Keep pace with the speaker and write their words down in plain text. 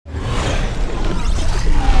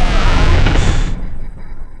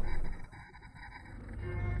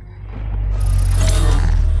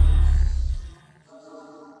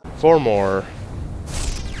4 more.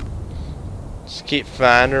 Just keep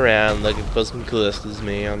flying around looking for some clusters,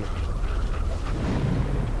 man.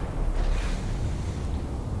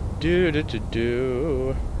 Do.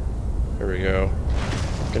 There we go.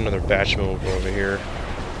 Get another batch move over here.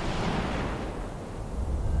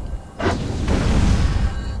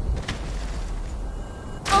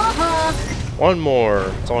 One more.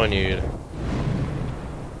 That's all I need.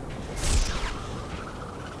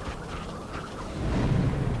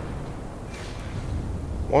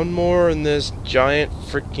 One more in this giant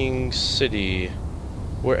freaking city.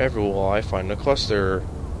 Wherever will I find a cluster?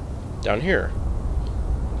 Down here.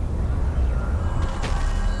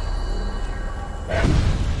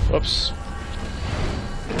 Whoops.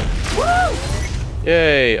 Woo!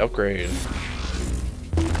 Yay, upgrade.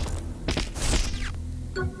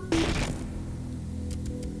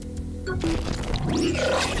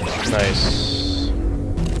 Nice.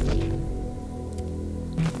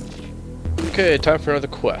 Okay, time for another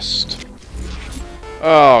quest.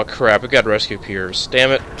 Oh crap, we gotta rescue Piers.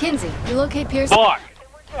 Damn it. Kinsey, you locate Piers? Fuck!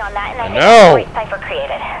 I know!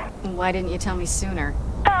 Why didn't you tell me sooner?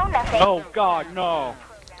 Oh, nothing. Oh god, no.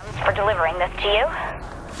 For delivering this to you.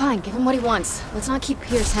 Fine, give him what he wants. Let's not keep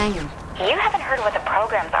Piers hanging. You haven't heard what the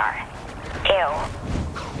programs are.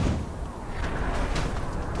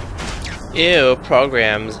 Ew. Ew,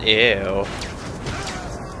 programs, ew.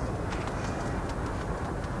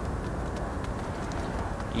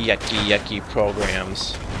 Yucky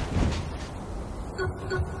programs.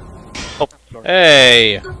 Oh, sorry.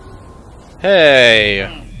 Hey!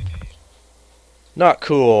 Hey! Not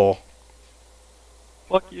cool.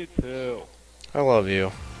 Fuck you too. I love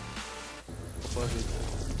you. What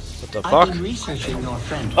the fuck? I've been researching your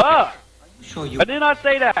friend. Ah! Sure you I did not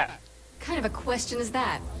say that! What kind of a question is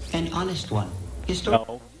that? an honest one. Historians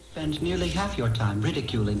No. spend nearly half your time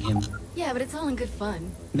ridiculing him, Yeah, but it's all in good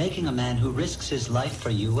fun. making a man who risks his life for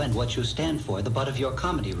you and what you stand for the butt of your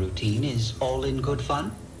comedy routine is all in good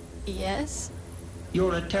fun. Yes?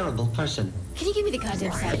 You're a terrible person. Can you give me the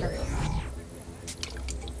goddamn cipher?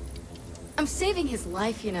 I'm saving his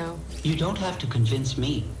life, you know. You don't have to convince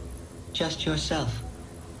me. Just yourself.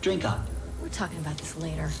 Drink up. We're talking about this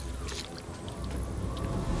later.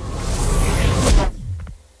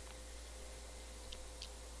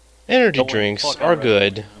 Energy drinks are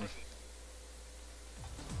good.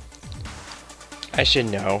 I should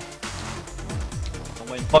know.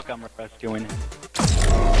 Fuck, I'm rescuing him.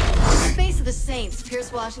 Face of the Saints,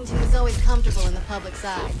 Pierce Washington is always comfortable in the public's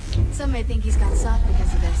eye. Some may think he's got soft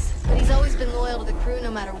because of this, but he's always been loyal to the crew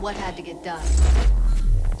no matter what had to get done.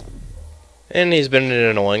 And he's been an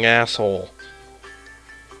annoying asshole.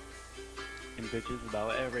 And bitches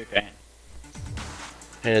about everything.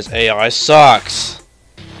 And his AI sucks.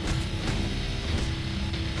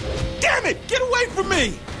 Damn it! Get away from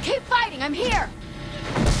me! Keep fighting, I'm here!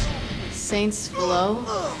 Saints below?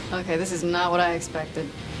 Okay, this is not what I expected.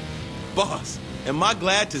 Boss, am I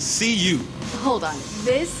glad to see you? Hold on,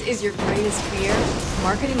 this is your greatest fear?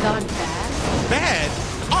 Marketing gone bad? Bad?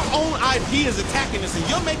 Our own IP is attacking us and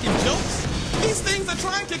you're making jokes? These things are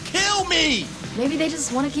trying to kill me! Maybe they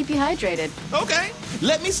just want to keep you hydrated. Okay,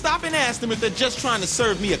 let me stop and ask them if they're just trying to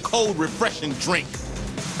serve me a cold, refreshing drink.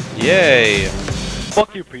 Yay.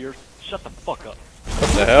 Fuck you, Pierce. Shut the fuck up. What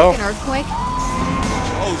the hell? An earthquake?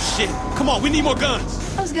 Oh shit, come on, we need more guns.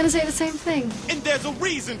 I was gonna say the same thing. And there's a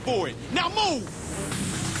reason for it. Now move!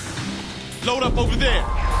 Load up over there.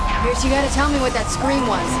 Pierce, you gotta tell me what that scream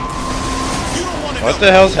was. You don't want to What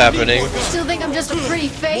the hell's happening? Still think I'm just a pretty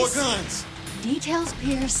More face? guns. Details,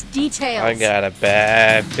 Pierce, details. I got a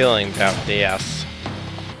bad feeling about this.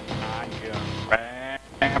 I got a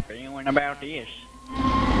bad feeling about this.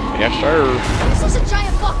 Yes, sir. There's a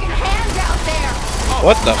giant fucking hand out there!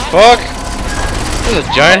 What the fuck? There's a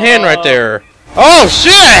giant hand right there. Oh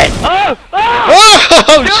shit! Oh!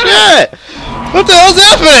 Oh shit! What the hell's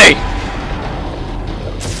happening?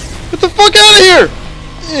 Get the fuck out of here!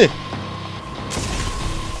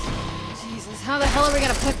 Jesus, how the hell are we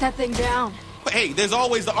gonna put that thing down? Hey, there's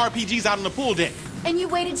always the RPGs out on the pool deck. And you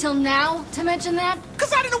waited till now to mention that?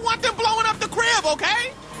 Cause I didn't want them blowing up the crib,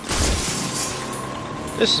 okay?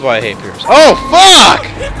 This is why I hate Pierce. Oh fuck!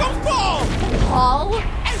 Here comes Paul! Paul?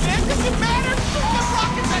 Hey man, does it matter? The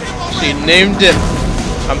rockets at him She already. named him.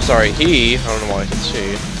 I'm sorry, he. I don't know why I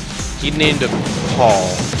said she. He named him Paul.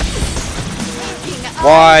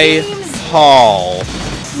 Why Teams Paul?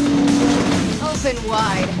 open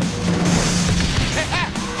wide.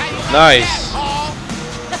 Nice.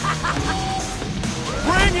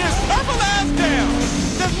 Bring his purple ass down!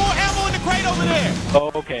 There's more ammo in the crate over there!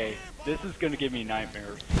 Okay, this is gonna give me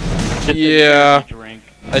nightmares. Just Yeah. a drink.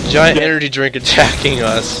 A giant energy drink attacking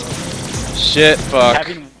us. Shit, fuck.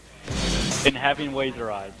 Having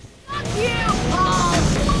laser eyes.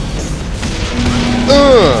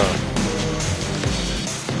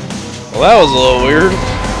 Well, that was a little weird.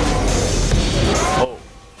 Oh.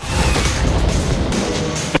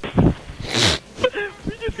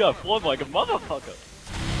 We just got floored like a motherfucker.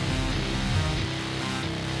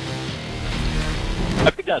 I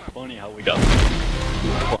think that's funny how we got.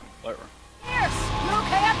 Whatever. Pierce, you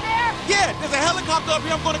okay up there? Yeah, there's a helicopter up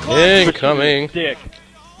here. I'm gonna climb. Incoming. Dick.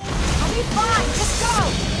 I'll be fine. Just go.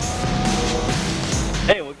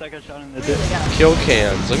 Hey, it looks like I shot in the dick. Kill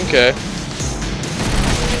cans. Okay.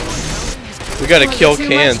 We gotta kill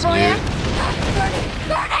cans, dude.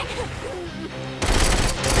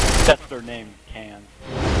 That's their name, Can.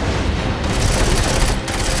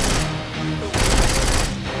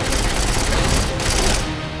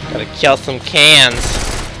 Gotta kill some cans.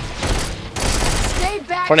 Stay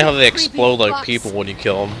back. Funny how you they creepy explode like fucks. people when you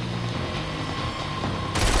kill them.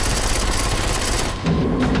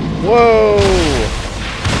 Whoa!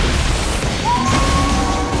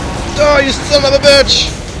 Oh, you son of a bitch!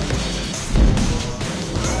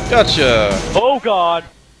 Gotcha. Oh god!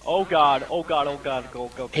 Oh god! Oh god! Oh god! Go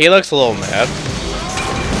go! He looks a little mad.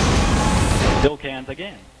 Kill cans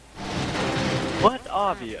again. What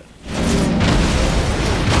obvious?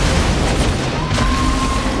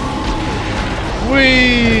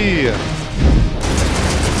 Whee!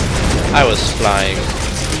 I was flying.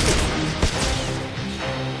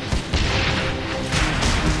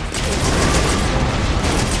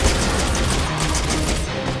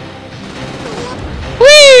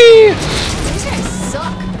 Whee! These guys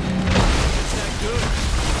suck.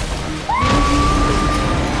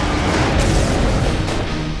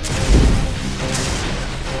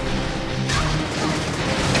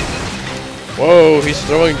 Whoa, he's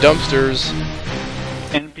throwing dumpsters.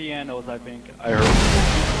 And pianos, I think. I heard.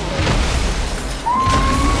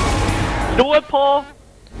 You know what, Paul?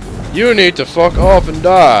 You need to fuck off and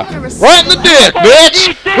die. What a Right in the dick,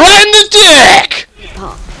 bitch! Right in the dick!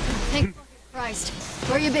 Thank Christ.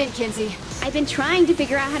 Where you been, Kinsey? I've been trying to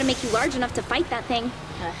figure out how to make you large enough to fight that thing.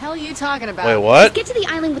 The hell you talking about? Wait, what? Get to the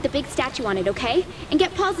island with the big statue on it, okay? And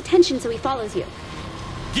get Paul's attention so he follows you.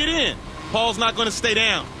 Get in. Paul's not gonna stay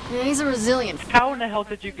down. Yeah, he's a resilient. How in the hell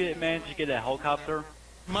did you manage to get a helicopter?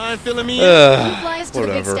 Mind filling me in? You fly us to the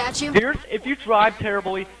big whatever. statue. Pierce, if you drive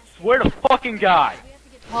terribly, swear to fucking God.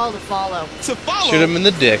 Paul to follow. To follow. Shoot him in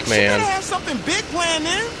the dick, You man. gotta have something big planned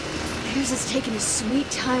then. Pierce is taking his sweet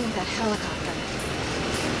time with that helicopter.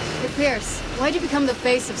 Hey, Pierce, why'd you become the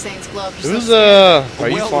face of Saints Club? You're so Who's, scared. are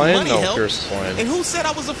you Well, flying? money No, helps. Pierce is flying. And who said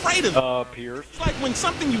I was afraid of it? Pierce? It's like when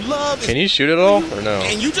something you love is Can you shoot it all, or no?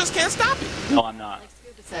 and you just can't stop it. No, I'm not.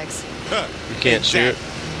 Scuba sex. Huh. You can't shoot?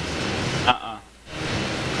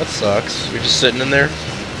 That sucks. You're just sitting in there?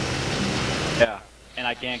 Yeah. And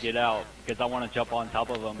I can't get out because I want to jump on top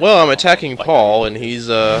of him. Well, I'm attacking Paul, and he's,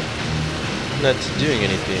 not doing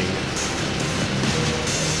anything.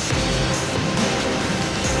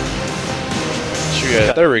 Shoot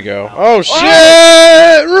it. There we go. Oh, shit!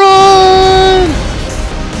 Run!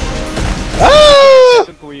 Ah!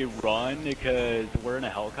 Technically run because we're in a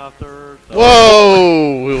helicopter. So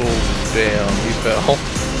Whoa! Oh, damn, he fell.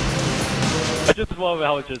 I just love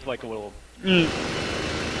how it's just like a little.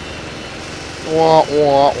 Wah,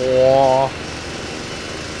 wah, wah.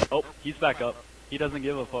 Oh, he's back up. He doesn't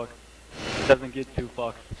give a fuck. He doesn't get two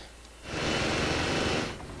fucks.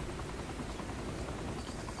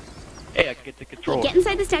 Hey, I get to control. Get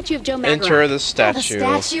inside the statue of Joe Maguire. Enter the The statue.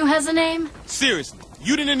 statue has a name? Seriously,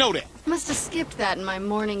 you didn't know that. Must have skipped that in my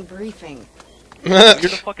morning briefing. You're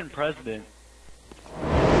the fucking president.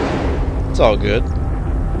 It's all good.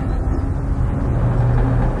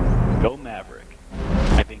 Go Maverick.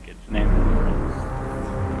 I think it's named.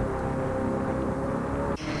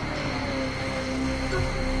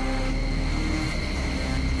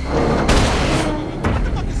 What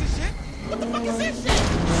the fuck is this shit? What the fuck is this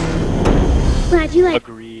shit? Glad you like.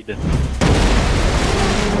 Agreed.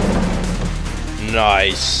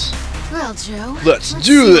 Nice. Well, Joe. Let's do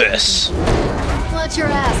see what this. we can do. Watch your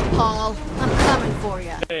ass, Paul. I'm coming for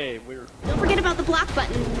you. Hey, we're. Don't forget about the block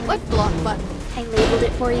button. What block button? I labeled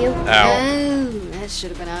it for you. Ow. Oh, that should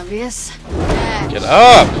have been obvious. That Get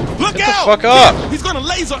up! Look Get the out! fuck up! Yeah, he's gonna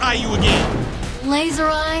laser eye you again. laser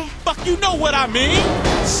eye? Fuck, you know what I mean.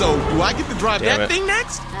 So, do I get to drive Damn that it. thing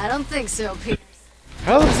next? I don't think so, Pete.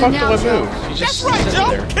 How the fuck do now, I Joe. move? He's just That's right, sitting Joe.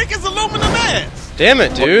 there. Kick his aluminum ass. Damn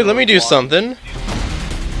it, dude. Let me do something.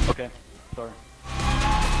 Okay, sorry.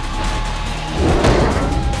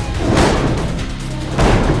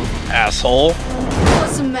 Asshole.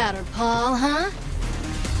 What's the matter, Paul, huh?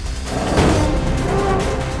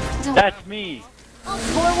 Don't That's me. I'll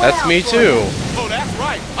pour one That's out me for too. you. Oh, that's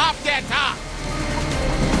right. Pop that top.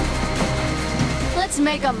 Let's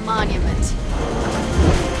make a monument.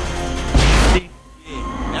 See?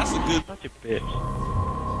 Yeah, that's a good. Such a bitch.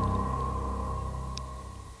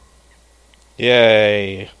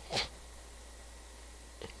 Yay.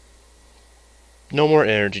 No more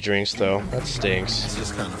energy drinks though. That stinks. It's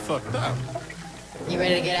just kind of fucked up. You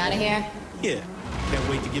ready to get out of here? Yeah. Can't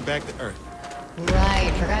wait to get back to Earth.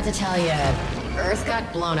 Right, forgot to tell you. Earth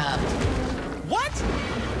got blown up. What?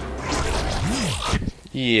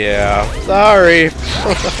 Yeah. Sorry.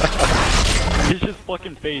 His just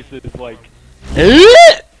fucking face is like,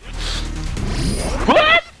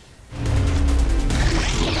 What?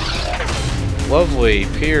 Lovely,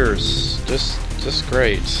 Pierce. Just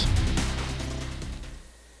great.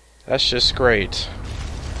 That's just great.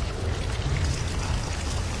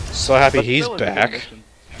 So happy but he's still it's a good back. mission.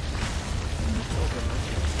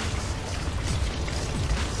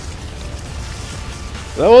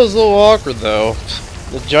 That was a little awkward though.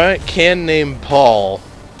 The giant can named Paul.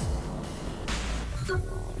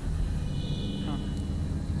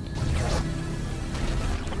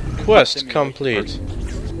 Quest Simulation complete.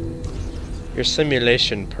 Your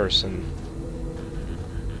simulation person.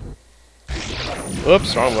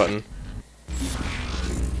 Oops, wrong button.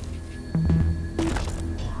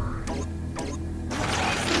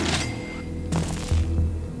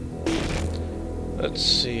 Let's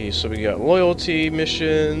see, so we got loyalty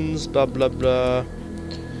missions, blah blah blah.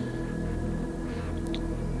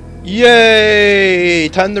 Yay!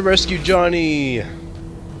 Time to rescue Johnny!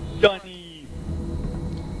 Johnny.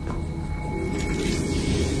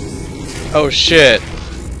 Oh shit!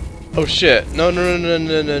 Oh shit! No,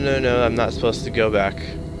 I'm not supposed to go back.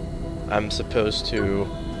 I'm supposed to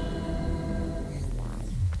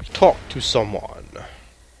talk to someone.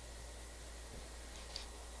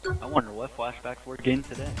 I wonder what flashbacks we're getting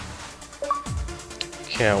today.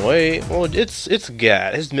 Can't wait. Well, it's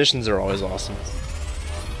Gat. His missions are always awesome.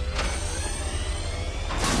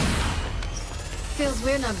 Feels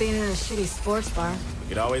weird not being in a shitty sports bar. We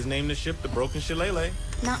could always name the ship the Broken Shillelagh.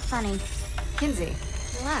 Not funny. Kinsey,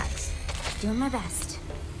 relax. Doing my best.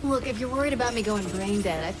 Look, if you're worried about me going brain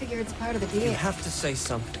dead, I figure it's part of the You deal. have to say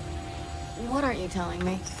something. What aren't you telling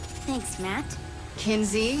me? Thanks, Matt.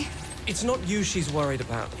 Kinsey? It's not you she's worried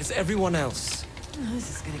about. It's everyone else. Oh, this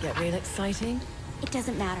is gonna get real exciting. It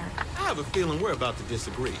doesn't matter. I have a feeling we're about to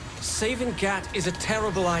disagree. Saving Gat is a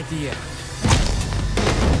terrible idea.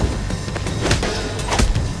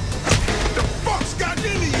 The fuck's got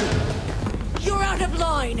into you? You're out of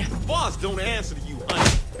line! Boss don't answer to you,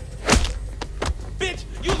 honey. Bitch,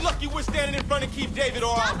 you lucky we're standing in front of Keith David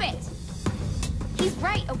or... Stop it! He's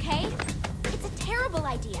right, okay? It's a terrible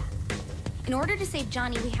idea. In order to save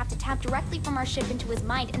Johnny, we have to tap directly from our ship into his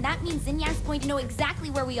mind, and that means Zinniak's going to know exactly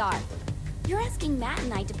where we are. You're asking Matt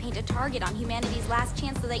and I to paint a target on humanity's last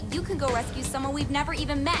chance so that you can go rescue someone we've never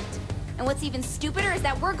even met. And what's even stupider is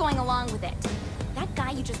that we're going along with it. That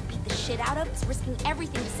guy you just beat the shit out of is risking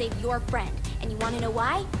everything to save your friend. And you want to know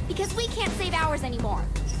why? Because we can't save ours anymore.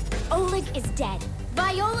 Oleg is dead.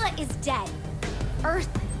 Viola is dead. Earth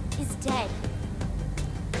is dead.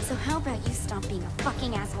 So how about you stop being a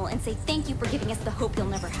fucking asshole and say thank you for giving us the hope you'll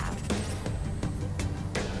never have.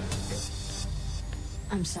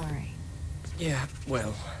 I'm sorry. Yeah,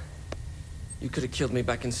 well... You could have killed me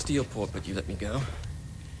back in Steelport, but you let me go.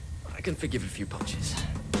 I can forgive a few punches.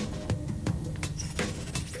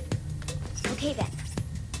 Okay then.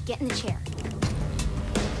 Get in the chair.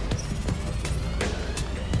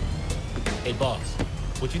 Hey, boss,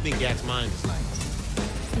 what you think Gat's mind is like?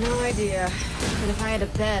 No idea. But if I had a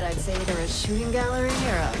bet, I'd say either a shooting gallery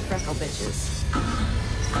or a freckle bitches.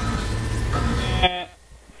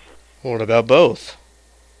 What about both?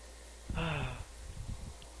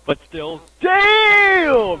 But still,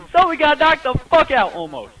 damn! So we got knocked the fuck out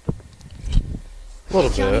almost. A little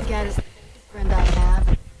Johnny bit. Gat is the friend I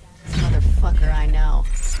have. This motherfucker I know.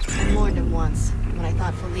 I warned him once, when I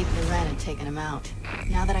thought Philippe Loren had taken him out.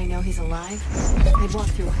 Now that I know he's alive, I'd walk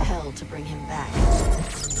through hell to bring him back.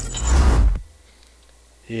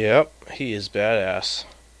 Yep, he is badass.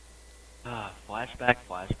 Flashback.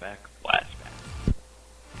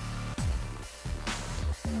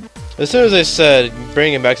 As soon as they said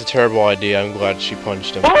bringing back's a terrible idea, I'm glad she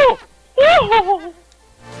punched him.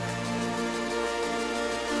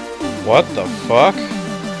 What the fuck?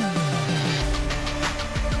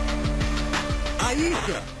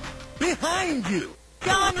 Aisha, behind you!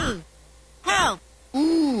 Johnny! Help!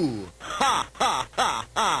 Ooh! Ha ha ha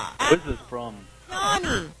ha! What is this from?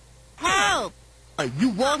 Johnny! Help! You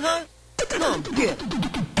want her? Come get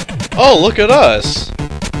her. Oh, look at us!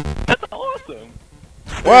 That's awesome.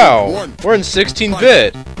 Wow, we're in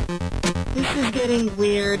 16-bit. This is getting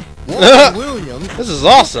weird. Warren Williams. This is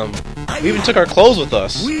awesome. We even took our clothes with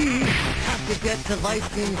us. We have to get to Vice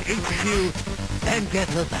King HQ and get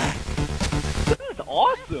her back. This is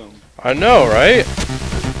awesome. I know, right?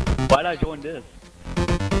 Why'd I join this?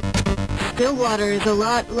 Stillwater is a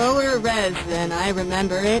lot lower res than I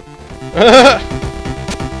remember it.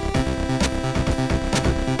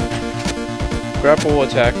 Grapple,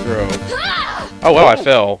 attack, throw. Oh wow, I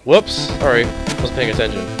fell. Whoops. Sorry. Wasn't paying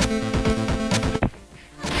attention.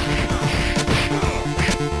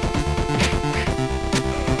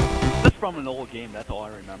 This is from an old game, that's all I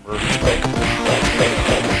remember.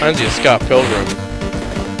 Reminds me of Scott Pilgrim.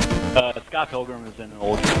 Scott Pilgrim is in an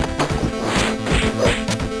old game.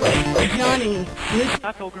 Johnny, this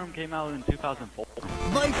Scott Pilgrim came out in 2004.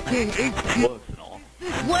 Vice King HQ. Books and all.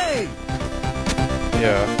 This way.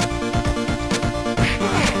 Yeah.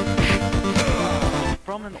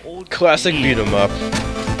 From an old Classic game. beat 'em up.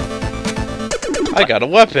 I got a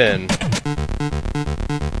weapon.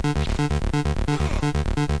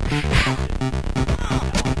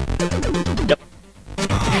 Yep.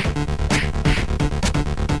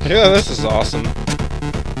 Yeah, this is awesome. If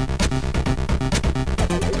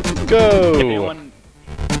Go!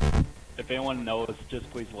 anyone knows, just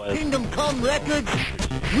please let us. Kingdom Come Records.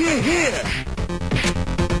 We're here.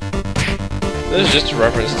 This is just a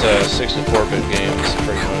reference to 64-bit games,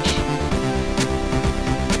 pretty much.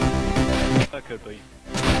 That could be.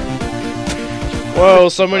 Whoa,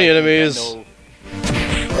 so many enemies.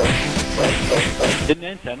 Did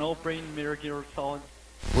Nintendo bring Metal Gear Solid?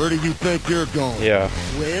 Where do you think you're going? Yeah.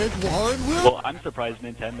 Where's Warren Williams? Well, I'm surprised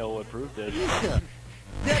Nintendo approved this.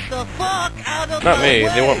 Get the fuck out of Not my me, way.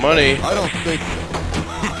 they want money. I don't think so.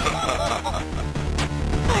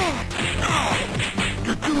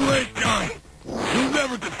 You're too late, Johnny. You'll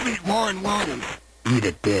never defeat Warren Williams. Eat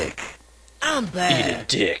a dick. I'm Eat bad. a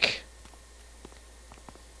dick.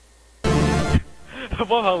 I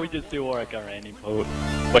love how we just do like our ending vote.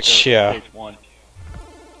 Like Yeah. Stage 1.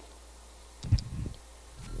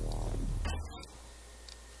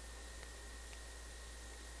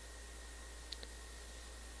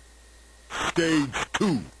 Stage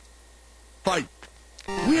 2. Fight.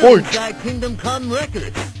 We're Fight. inside Kingdom Come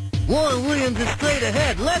Records. Warren Williams is straight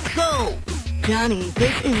ahead. Let's go. Johnny,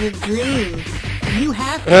 this is a dream. You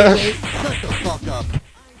have to wait. Shut the fuck up.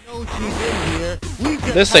 I know she's in here. We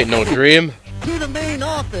just This ain't no dream. to the main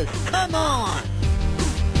office. Come on.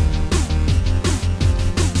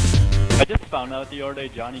 I just found out the other day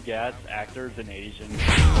Johnny Gas actors in Asian.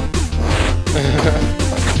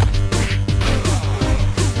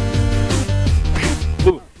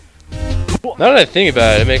 Ooh. Now that I think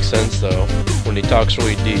about it, it makes sense though, when he talks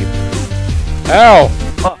really deep. Ow!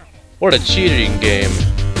 Huh. What a cheating game.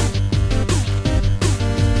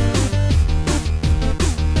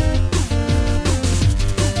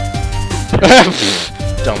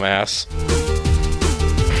 Dumbass.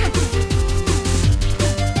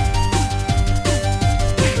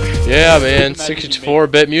 Yeah, man,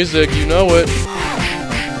 64-bit music, you know it.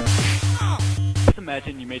 Just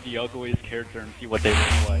imagine you made the ugliest character and see what they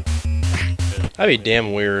look like. That'd be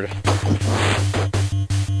damn weird. And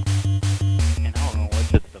I don't know what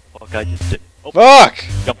just the fuck I just did. Oh, Fuck!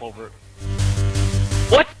 jump over it.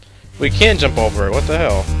 What? We can't jump over it, what the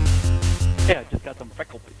hell? Yeah, I just got some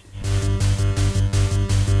freckle bitches.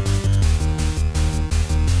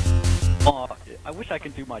 Oh, I wish I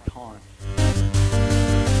could do my taunts.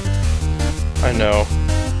 I know.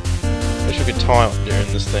 Wish we could taunt during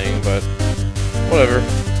this thing, but whatever.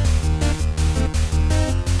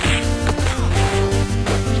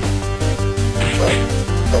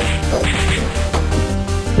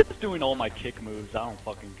 Just doing all my kick moves, I don't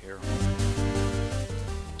fucking care. What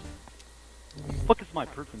the fuck is my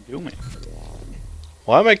person doing?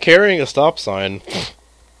 Why am I carrying a stop sign?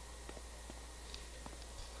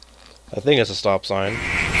 I think it's a stop sign.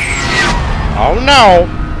 Oh no!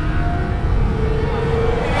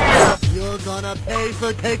 You're gonna pay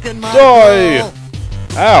for taking my Die! girl.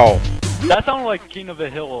 Ow! That sounded like King of the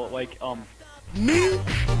Hill, like, Me?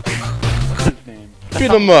 what's his name? That Beat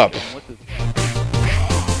sounds him up. like him. What's his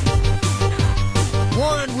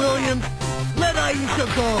Warren Williams, let Aisha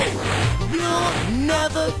go. You'll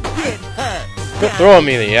never get hurt. Quit throwing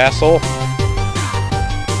me, the asshole.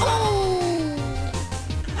 Oh!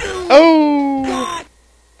 Oh! God.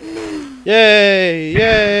 Yay!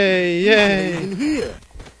 Yay! Yay! In here.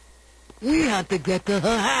 We have to get to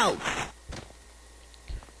her house.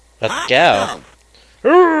 Let's go. House.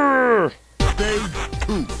 Urgh. Stage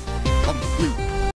 2.